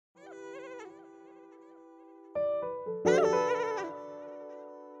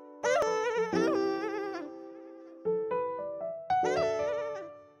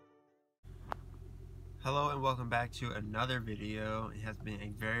everyone, welcome back to another video. It has been a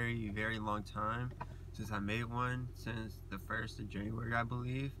very long time since I made one, since the 1st of January, I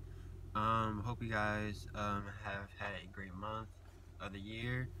believe. Hope you guys have had a great month of the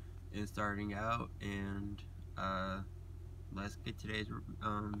year and starting out, and let's get today's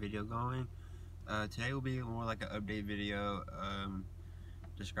video going. Today will be more like an update video,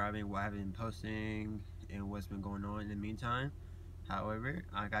 describing what I've been posting and what's been going on in the meantime. However,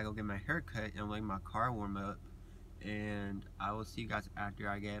 I gotta go get my hair cut and let my car warm up, and I will see you guys after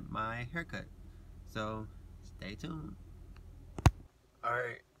I get my haircut. So stay tuned.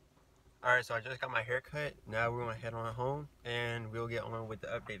 Alright, so I just got my hair cut. Now we're gonna head on home and we'll get on with the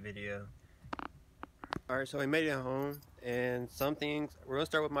update video. Alright, so we made it home, and some things, we're gonna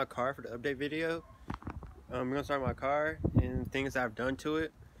start with my car for the update video. We're gonna start with my car and things I've done to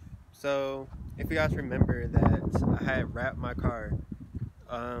it. So if you guys remember that I had wrapped my car,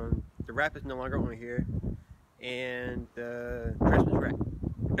 the wrap is no longer on here, and the Christmas wrap,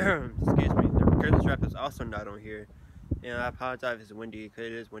 excuse me, the Christmas wrap is also not on here. And I apologize if it's windy, because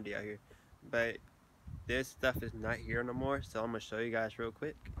it is windy out here, but this stuff is not here no more, so I'm gonna show you guys real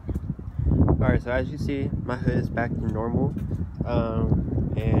quick. Alright, so as you see, my hood is back to normal,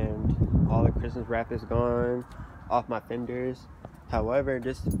 and all the Christmas wrap is gone off my fenders. However,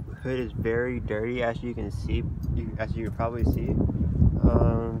 this hood is very dirty, as you can see, as you can probably see.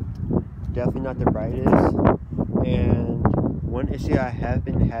 Definitely not the brightest. And one issue I have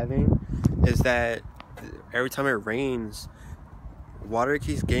been having is that every time it rains, water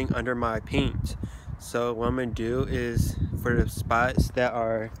keeps getting under my paint. So what I'm gonna do is, for the spots that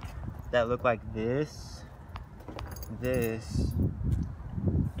look like this, and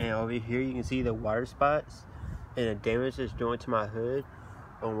over here you can see the water spots and the damage it's doing to my hood.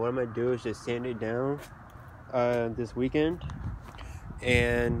 And what I'm gonna do is just sand it down this weekend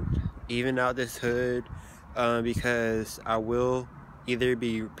and even out this hood, because I will either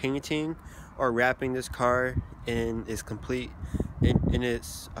be painting or wrapping this car in its complete, in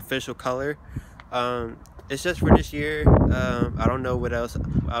its official color. It's just for this year. I don't know what else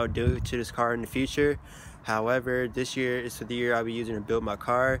I'll do to this car in the future. However, this year is the year I'll be using to build my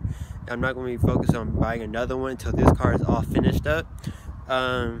car. I'm not going to be focused on buying another one until this car is all finished up.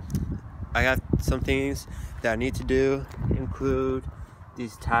 I got some things that I need to do, include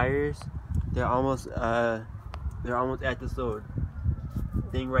these tires. They're almost at this little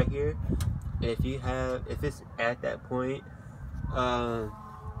thing right here. If it's at that point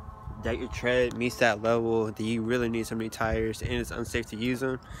that your tread meets that level, then you really need some new tires, and it's unsafe to use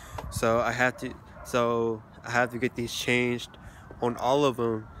them. So I have to get these changed on all of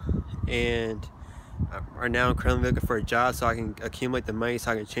them, and right now I'm currently looking for a job so I can accumulate the money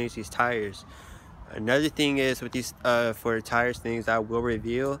so I can change these tires. Another thing is with these for the tires things I will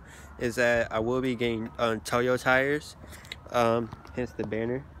reveal is that I will be getting Toyo tires, hence the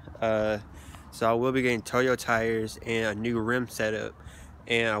banner. So I will be getting Toyo tires and a new rim setup,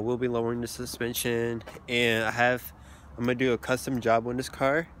 and I will be lowering the suspension, and I'm gonna do a custom job on this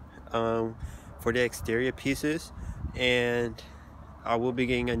car for the exterior pieces, and I will be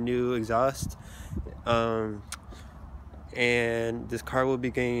getting a new exhaust, and this car will be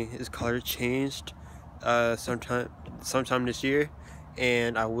getting its color changed sometime this year,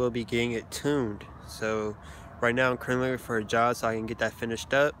 and I will be getting it tuned. So right now I'm currently looking for a job so I can get that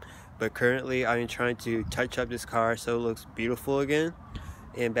finished up, but currently I'm trying to touch up this car so it looks beautiful again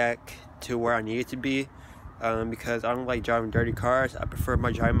and back to where I need it to be, because I don't like driving dirty cars. I prefer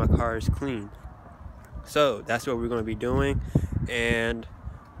driving my cars clean. So that's what we're going to be doing, and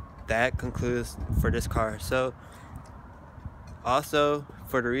that concludes for this car. So also,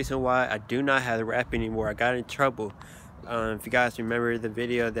 for the reason why I do not have the wrap anymore, I got in trouble. If you guys remember the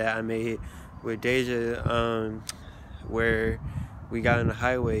video that I made with Deja, where we got on the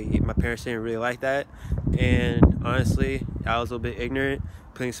highway, my parents didn't really like that, and honestly I was a little bit ignorant,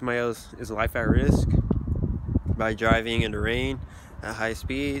 putting somebody else's life at risk by driving in the rain at high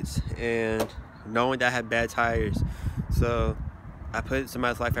speeds and knowing that I had bad tires. So I put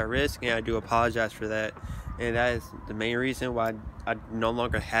somebody's life at risk, and I do apologize for that, and that is the main reason why I no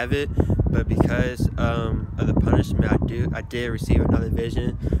longer have it. But because of the punishment I did receive another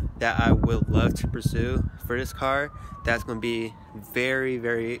vision that I would love to pursue for this car. That's going to be very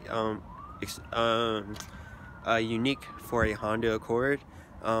unique for a Honda Accord,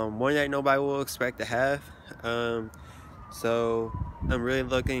 one that nobody will expect to have. So I'm really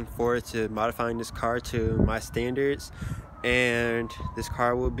looking forward to modifying this car to my standards, and this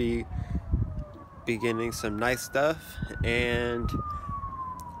car will be getting some nice stuff. And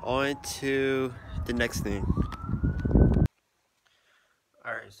on to the next thing.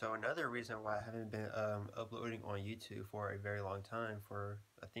 Alright, so another reason why I haven't been uploading on YouTube for a very long time, for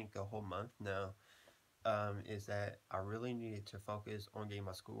I think a whole month now, is that I really needed to focus on getting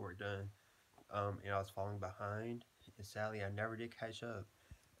my schoolwork done. And I was falling behind, and sadly I never did catch up.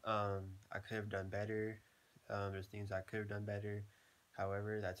 I could have done better. There's things I could have done better.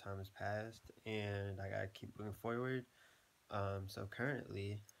 However, that time has passed, and I gotta keep moving forward. So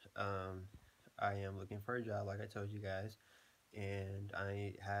currently, I am looking for a job, like I told you guys, and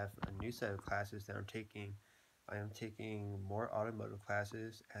I have a new set of classes that I'm taking. I am taking more automotive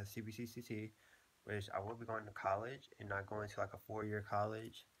classes at CBCCT, which I will be going to college and not going to like a 4-year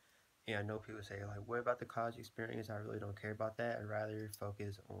college. And I know people say like, what about the college experience? I really don't care about that. I'd rather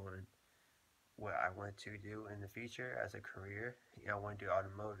focus on what I want to do in the future as a career. I want to do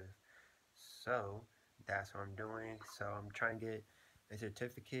automotive. So that's what I'm doing. So I'm trying to get a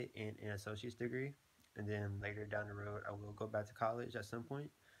certificate and an associate's degree. And then later down the road, I will go back to college at some point.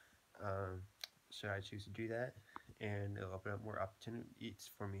 Um, should I choose to do that? And it'll open up more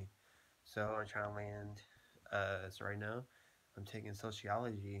opportunities for me. So I'm trying to land. So right now, I'm taking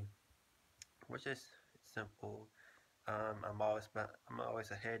sociology, which is simple. I'm always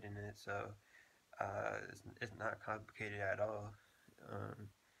ahead in it, so it's not complicated at all, um,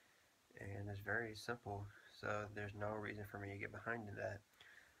 and it's very simple. So there's no reason for me to get behind in that.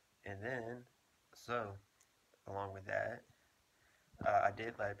 And then, so along with that, I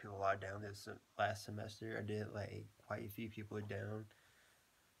did let people a lot down this last semester. I did let quite a few people down.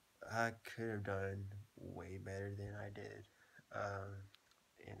 I could have done way better than I did, um,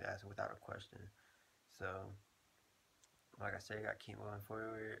 and that's without a question. So like I said, I gotta keep moving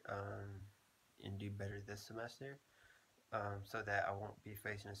forward and do better this semester, so that I won't be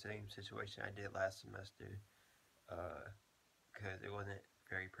facing the same situation I did last semester, because it wasn't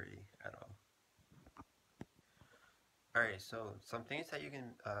very pretty at all. Alright, so some things that you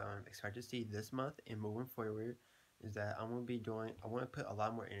can expect to see this month and moving forward is that I want to put a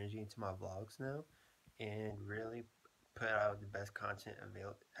lot more energy into my vlogs now and really put out the best content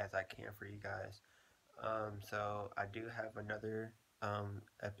available as I can for you guys. So I do have another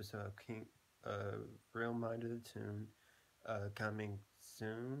episode of Real Mind of the Tune coming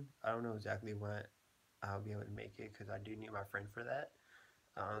soon. I don't know exactly when I'll be able to make it because I do need my friend for that.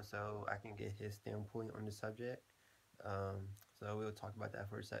 So I can get his standpoint on the subject. So we'll talk about that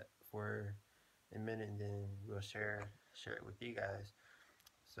for a minute, and then we'll share it with you guys.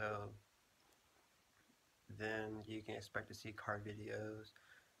 So then you can expect to see car videos,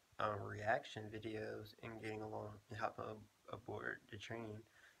 reaction videos, and getting along and hopping aboard the train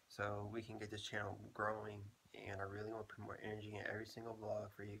so we can get this channel growing. And I really want to put more energy in every single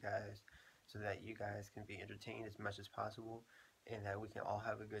vlog for you guys so that you guys can be entertained as much as possible and that we can all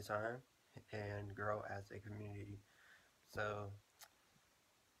have a good time and grow as a community. So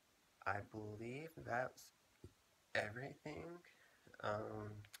I believe that's everything.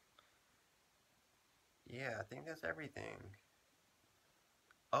 Um, yeah, I think that's everything.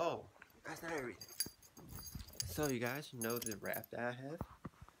 Oh, that's not everything. So you guys know the wrap that I have.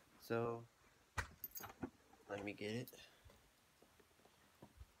 So let me get it.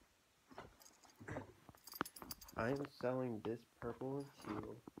 I am selling this purple and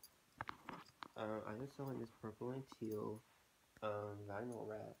teal. Vinyl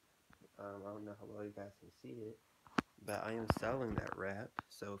wrap. I don't know how well you guys can see it, but I am selling that wrap.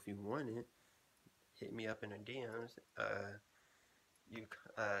 So if you want it, hit me up in the DMs. You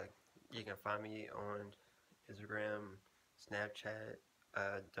uh, you can find me on Instagram, Snapchat.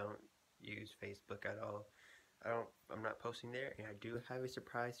 Don't use Facebook at all. I'm not posting there, and I do have a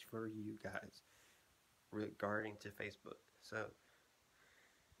surprise for you guys regarding to Facebook. So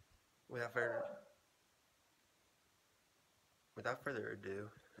without further ado,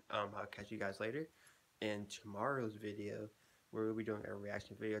 I'll catch you guys later in tomorrow's video, where we'll be doing a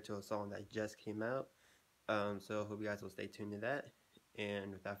reaction video to a song that just came out. So hope you guys will stay tuned to that.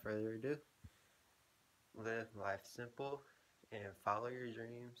 And without further ado, live life simple and follow your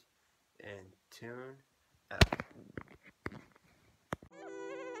dreams and tune out.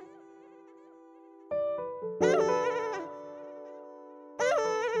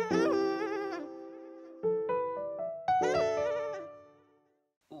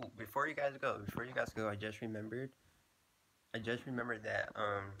 Ooh, before you guys go, I just remembered that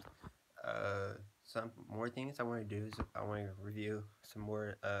some more things I want to do is I want to review some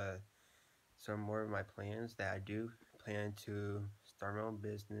more of my plans that I do plan to start my own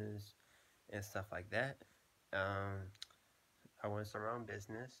business and stuff like that. I want to start my own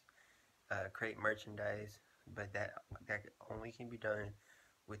business, create merchandise, but that only can be done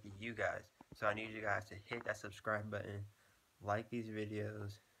with you guys. So I need you guys to hit that subscribe button, like these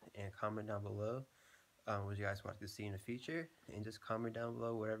videos, and comment down below what you guys want to see in the future, and just comment down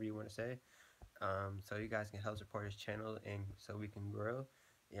below whatever you want to say, so you guys can help support this channel and so we can grow,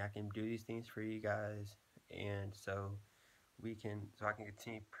 and I can do these things for you guys, and so I can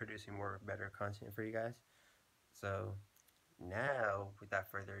continue producing more better content for you guys. So now, without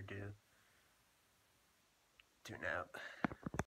further ado, tune out.